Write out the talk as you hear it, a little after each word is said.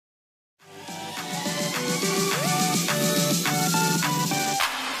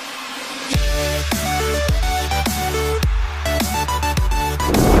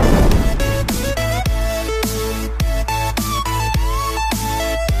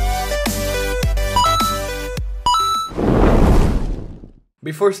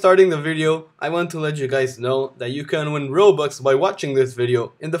Before starting the video, I want to let you guys know that you can win Robux by watching this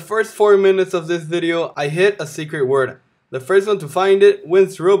video. In the first 4 minutes of this video, I hit a secret word. The first one to find it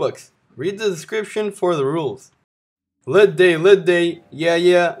wins Robux. Read the description for the rules. Lit day,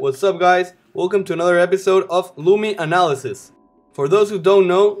 yeah, what's up guys? Welcome to another episode of Loomian Analysis. For those who don't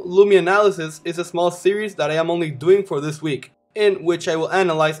know, Loomian Analysis is a small series that I am only doing for this week, in which I will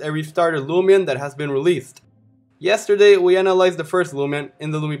analyze every starter Loomian that has been released. Yesterday we analyzed the first Loomian in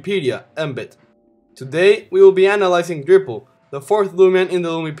the Loomipedia, Mbit. Today we will be analyzing Dripple, the fourth Loomian in the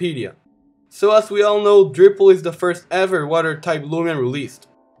Loomipedia. So as we all know, Dripple is the first ever water type Loomian released.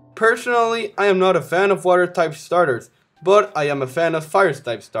 Personally, I am not a fan of water type starters, but I am a fan of fire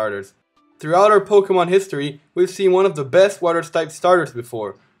type starters. Throughout our Pokemon history, we've seen one of the best water type starters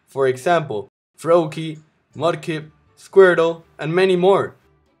before. For example, Froakie, Mudkip, Squirtle, and many more.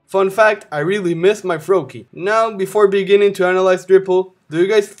 Fun fact, I really miss my Froakie. Now, before beginning to analyze Dripple, do you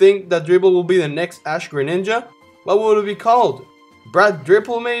guys think that Dripple will be the next Ash Greninja? What will it be called? Brad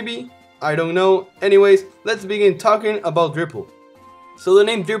Dripple maybe? I don't know. Anyways, let's begin talking about Dripple. So the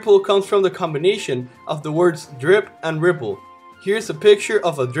name Dripple comes from the combination of the words drip and ripple. Here's a picture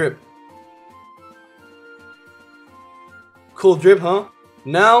of a drip. Cool drip, huh?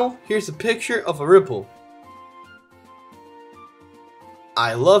 Now, here's a picture of a ripple.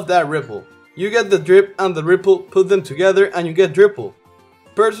 I love that ripple. You get the drip and the ripple, put them together and you get Dripple.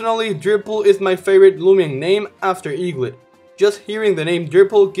 Personally, Dripple is my favorite Loomian name after Eaglet. Just hearing the name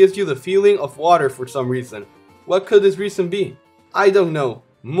Dripple gives you the feeling of water for some reason. What could this reason be? I don't know.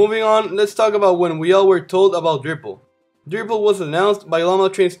 Moving on, let's talk about when we all were told about Dripple. Dripple was announced by Llama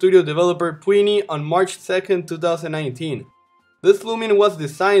Train Studio developer Puini on March 2nd, 2019. This Loomian was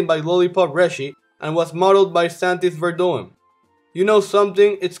designed by Lollipop Reshi and was modeled by Santis Verdoem. You know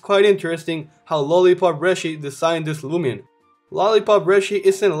something, it's quite interesting how Lollipop Reshi designed this Loomian. Lollipop Reshi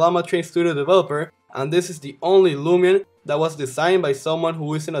isn't a Llama Train Studio developer, and this is the only Loomian that was designed by someone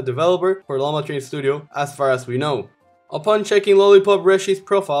who isn't a developer for Llama Train Studio as far as we know. Upon checking Lollipop Reshi's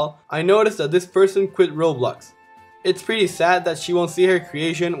profile, I noticed that this person quit Roblox. It's pretty sad that she won't see her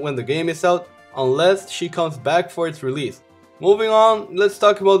creation when the game is out, unless she comes back for its release. Moving on, let's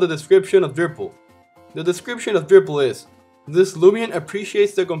talk about the description of Dripple. The description of Dripple is: this Loomian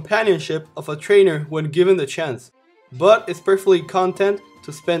appreciates the companionship of a trainer when given the chance, but is perfectly content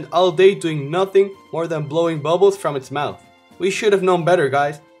to spend all day doing nothing more than blowing bubbles from its mouth. We should have known better,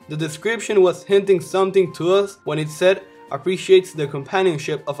 guys. The description was hinting something to us when it said appreciates the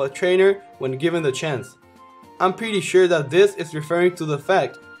companionship of a trainer when given the chance. I'm pretty sure that this is referring to the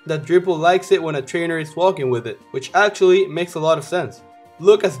fact that Dripple likes it when a trainer is walking with it, which actually makes a lot of sense.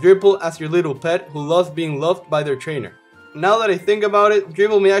 Look at Dripple as your little pet who loves being loved by their trainer. Now that I think about it,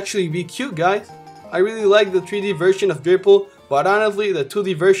 Dripple may actually be cute, guys. I really like the 3D version of Dripple, but honestly the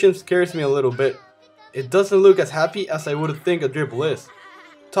 2D version scares me a little bit. It doesn't look as happy as I would think a Dripple is.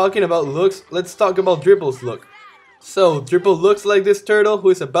 Talking about looks, let's talk about Dripple's look. So, Dripple looks like this turtle who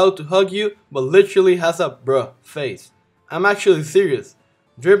is about to hug you, but literally has a bruh face. I'm actually serious.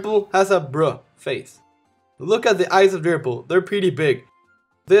 Dripple has a bruh face. Look at the eyes of Dripple, they're pretty big.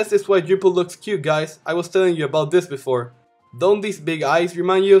 This is why Dripple looks cute, guys. I was telling you about this before. Don't these big eyes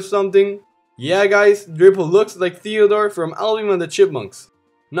remind you of something? Yeah guys, Dripple looks like Theodore from Alvin and the Chipmunks.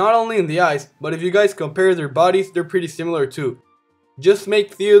 Not only in the eyes, but if you guys compare their bodies, they're pretty similar too. Just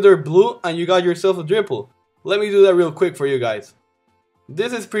make Theodore blue and you got yourself a Dripple. Let me do that real quick for you guys.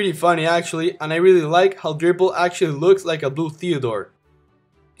 This is pretty funny actually, and I really like how Dripple actually looks like a blue Theodore.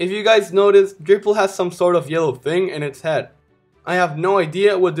 If you guys notice, Dripple has some sort of yellow thing in its head. I have no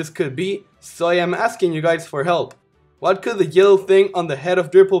idea what this could be, so I am asking you guys for help. What could the yellow thing on the head of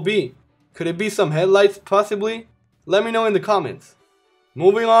Dripple be? Could it be some headlights possibly? Let me know in the comments.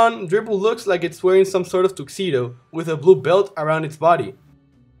 Moving on, Dripple looks like it's wearing some sort of tuxedo with a blue belt around its body.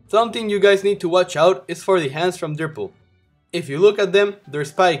 Something you guys need to watch out is for the hands from Dripple. If you look at them, they're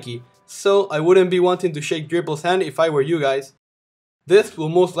spiky, so I wouldn't be wanting to shake Dripple's hand if I were you guys. This will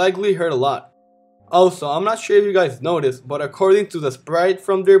most likely hurt a lot. Also, I'm not sure if you guys noticed, but according to the sprite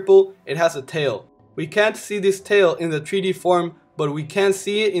from Dripple, it has a tail. We can't see this tail in the 3D form, but we can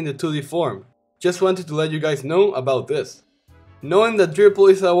see it in the 2D form. Just wanted to let you guys know about this. Knowing that Dripple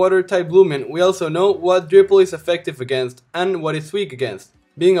is a water type Loomian, we also know what Dripple is effective against and what it's weak against.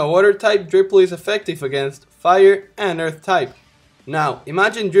 Being a water type, Dripple is effective against fire and earth type. Now,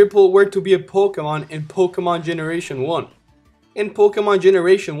 imagine Dripple were to be a Pokemon in Pokemon Generation 1. In Pokemon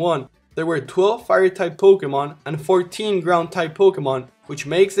Generation 1, there were 12 fire type Pokemon and 14 ground type Pokemon, which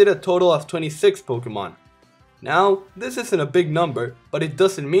makes it a total of 26 Pokemon. Now, this isn't a big number, but it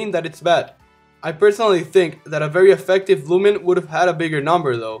doesn't mean that it's bad. I personally think that a very effective Lumian would have had a bigger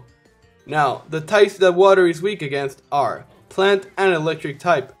number though. Now, the types that water is weak against are plant and electric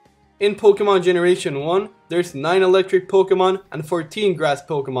type. In Pokemon Generation 1, there's 9 electric Pokemon and 14 grass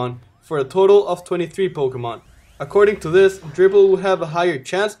Pokemon, for a total of 23 Pokemon. According to this, Dripple would have a higher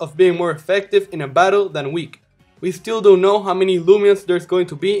chance of being more effective in a battle than weak. We still don't know how many Lumians there's going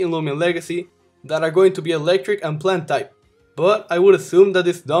to be in Loomian Legacy that are going to be electric and plant type, but I would assume that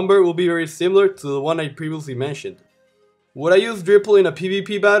this number will be very similar to the one I previously mentioned. Would I use Dripple in a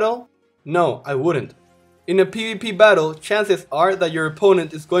PvP battle? No, I wouldn't. In a PvP battle, chances are that your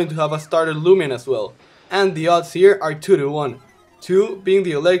opponent is going to have a starter Lumian as well, and the odds here are 2 to 1. 2 being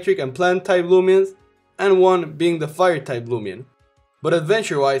the electric and plant type Lumians, and 1 being the fire type Lumian. But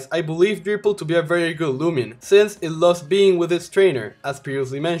adventure wise, I believe Dripple to be a very good Lumian, since it loves being with its trainer, as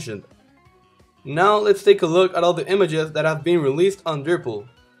previously mentioned. Now let's take a look at all the images that have been released on Dripple.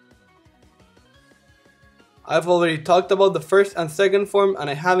 I've already talked about the first and second form, and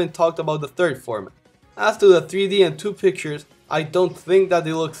I haven't talked about the third form. As to the 3D and 2 pictures, I don't think that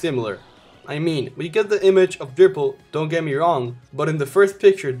they look similar. I mean, we get the image of Dripple, don't get me wrong, but in the first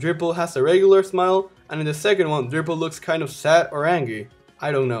picture Dripple has a regular smile, and in the second one Dripple looks kind of sad or angry.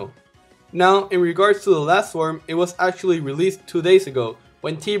 I don't know. Now, in regards to the last form, it was actually released 2 days ago,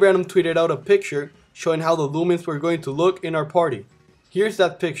 when T-Random tweeted out a picture showing how the Lumians were going to look in our party. Here's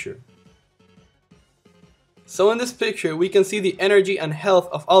that picture. So in this picture we can see the energy and health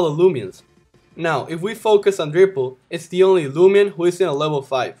of all the Lumians. Now, if we focus on Dripple, it's the only Lumian who is in a level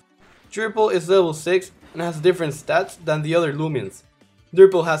 5. Dripple is level 6 and has different stats than the other Lumians.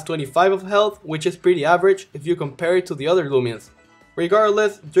 Dripple has 25 of health, which is pretty average if you compare it to the other Lumians.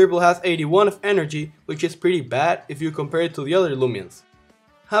 Regardless, Dripple has 81 of energy, which is pretty bad if you compare it to the other Lumians.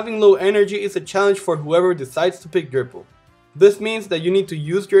 Having low energy is a challenge for whoever decides to pick Dripple. This means that you need to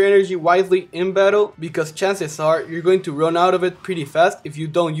use your energy wisely in battle, because chances are you're going to run out of it pretty fast if you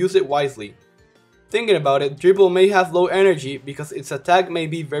don't use it wisely. Thinking about it, Dripple may have low energy because its attack may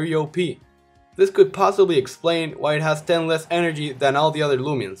be very OP. This could possibly explain why it has 10 less energy than all the other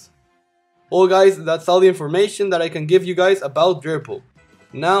Lumians. Well guys, that's all the information that I can give you guys about Dripple.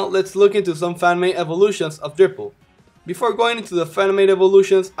 Now let's look into some fan-made evolutions of Dripple. Before going into the fan-made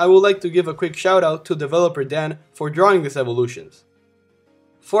evolutions, I would like to give a quick shout out to developer Dan for drawing these evolutions.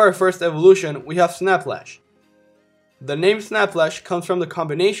 For our first evolution, we have Snaplash. The name Snaplash comes from the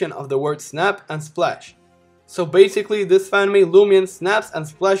combination of the word snap and splash. So basically this fan-made Lumian snaps and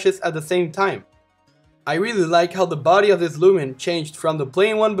splashes at the same time. I really like how the body of this Lumian changed from the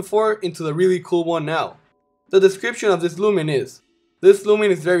plain one before into the really cool one now. The description of this Lumian is: this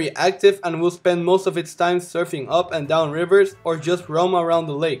Lumian is very active and will spend most of its time surfing up and down rivers or just roam around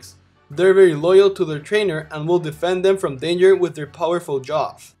the lakes. They're very loyal to their trainer and will defend them from danger with their powerful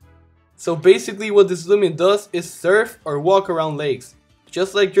jaws. So basically what this Lumian does is surf or walk around lakes.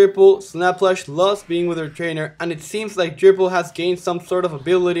 Just like Dripple, Snaplash loves being with her trainer, and it seems like Dripple has gained some sort of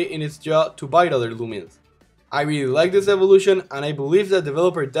ability in its jaw to bite other Lumians. I really like this evolution, and I believe that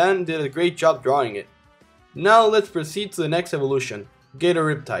developer Dan did a great job drawing it. Now let's proceed to the next evolution, Gator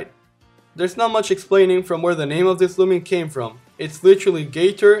Riptide. There's not much explaining from where the name of this Lumian came from. It's literally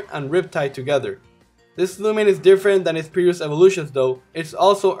Gator and Riptide together. This Lumian is different than its previous evolutions though, it's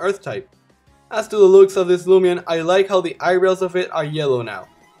also Earth type. As to the looks of this Lumian, I like how the eyebrows of it are yellow now.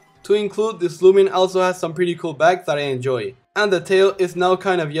 To include, this Lumian also has some pretty cool back that I enjoy. And the tail is now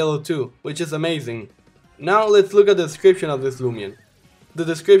kind of yellow too, which is amazing. Now let's look at the description of this Lumian. The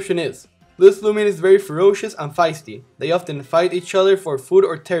description is: this Lumian is very ferocious and feisty. They often fight each other for food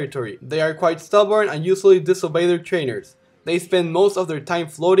or territory. They are quite stubborn and usually disobey their trainers. They spend most of their time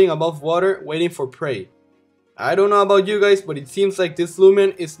floating above water waiting for prey. I don't know about you guys, but it seems like this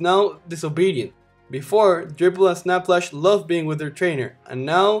Lumian is now disobedient. Before, Dripple and Snaplash loved being with their trainer, and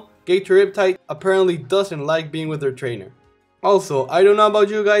now Gator Riptide apparently doesn't like being with their trainer. Also, I don't know about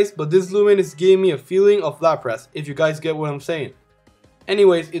you guys, but this Lumian is giving me a feeling of Lapras, if you guys get what I'm saying.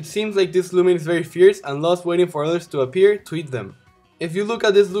 Anyways, it seems like this Lumian is very fierce and loves waiting for others to appear to eat them. If you look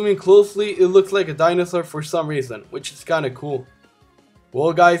at this Lumian closely, it looks like a dinosaur for some reason, which is kinda cool.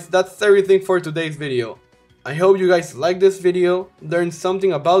 Well guys, that's everything for today's video. I hope you guys liked this video, learned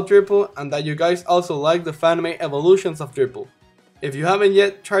something about Dripple, and that you guys also like the fan-made evolutions of Dripple. If you haven't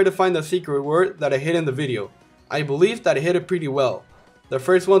yet, try to find the secret word that I hid in the video. I believe that I hid it pretty well. The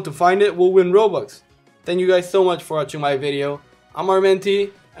first one to find it will win Robux. Thank you guys so much for watching my video. I'm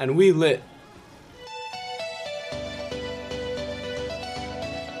Armenti, and we lit.